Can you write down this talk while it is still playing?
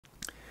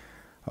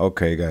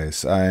Okay,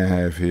 guys, I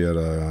have here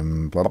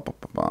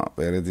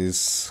where it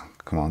is,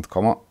 command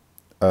comma,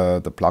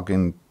 the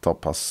plugin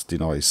Topaz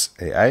Denoise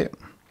AI,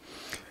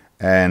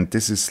 and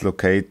this is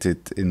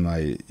located in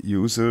my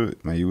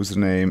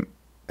username,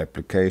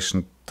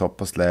 application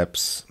Topaz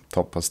Labs,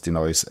 Topaz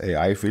Denoise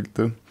AI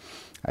filter.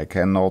 I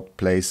cannot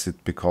place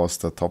it because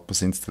the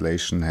Topaz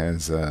installation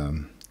has a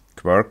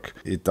quirk.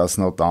 It does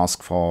not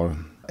ask for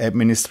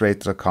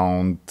administrator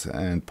account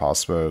and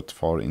password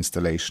for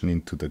installation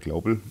into the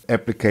global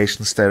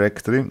applications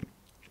directory.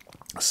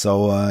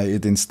 So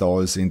it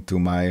installs into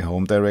my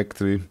home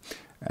directory,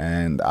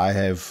 and I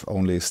have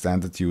only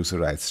standard user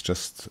rights,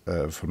 just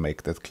for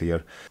make that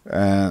clear.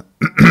 I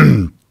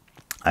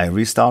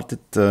restarted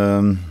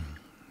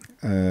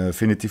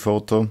Affinity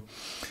Photo.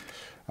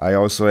 I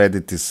also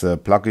added this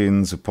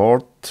plugin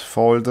support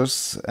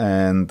folders,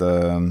 and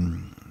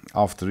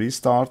after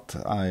restart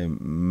I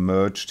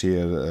merged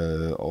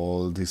here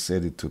all this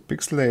edit to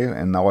pixel layer,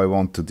 and now I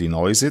want to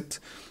denoise it.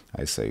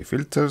 I say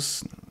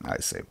filters, I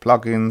say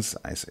plugins,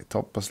 I say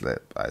Topaz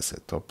Lab, I say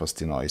Topaz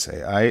Denoise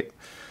AI.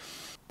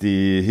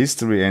 The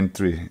history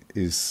entry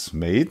is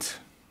made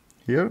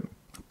here,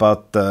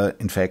 but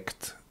in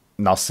fact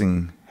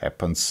nothing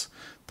happens.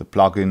 The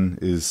plugin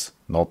is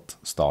not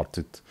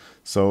started.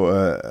 So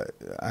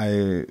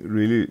I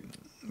really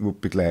would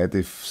be glad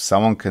if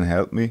someone can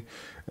help me,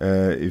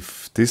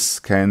 if this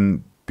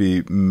can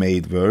be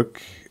made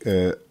work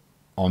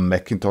on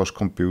Macintosh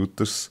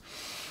computers.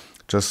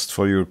 Just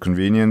for your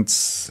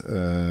convenience,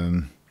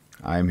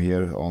 I'm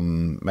here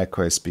on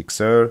macOS Big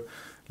Sur,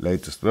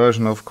 latest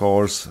version of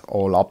course,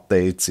 all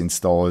updates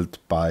installed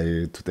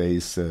by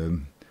today's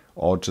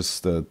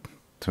August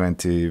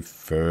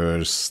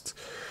 21st.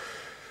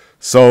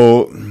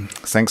 So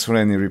thanks for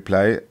any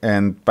reply,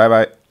 and bye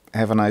bye,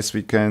 have a nice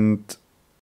weekend.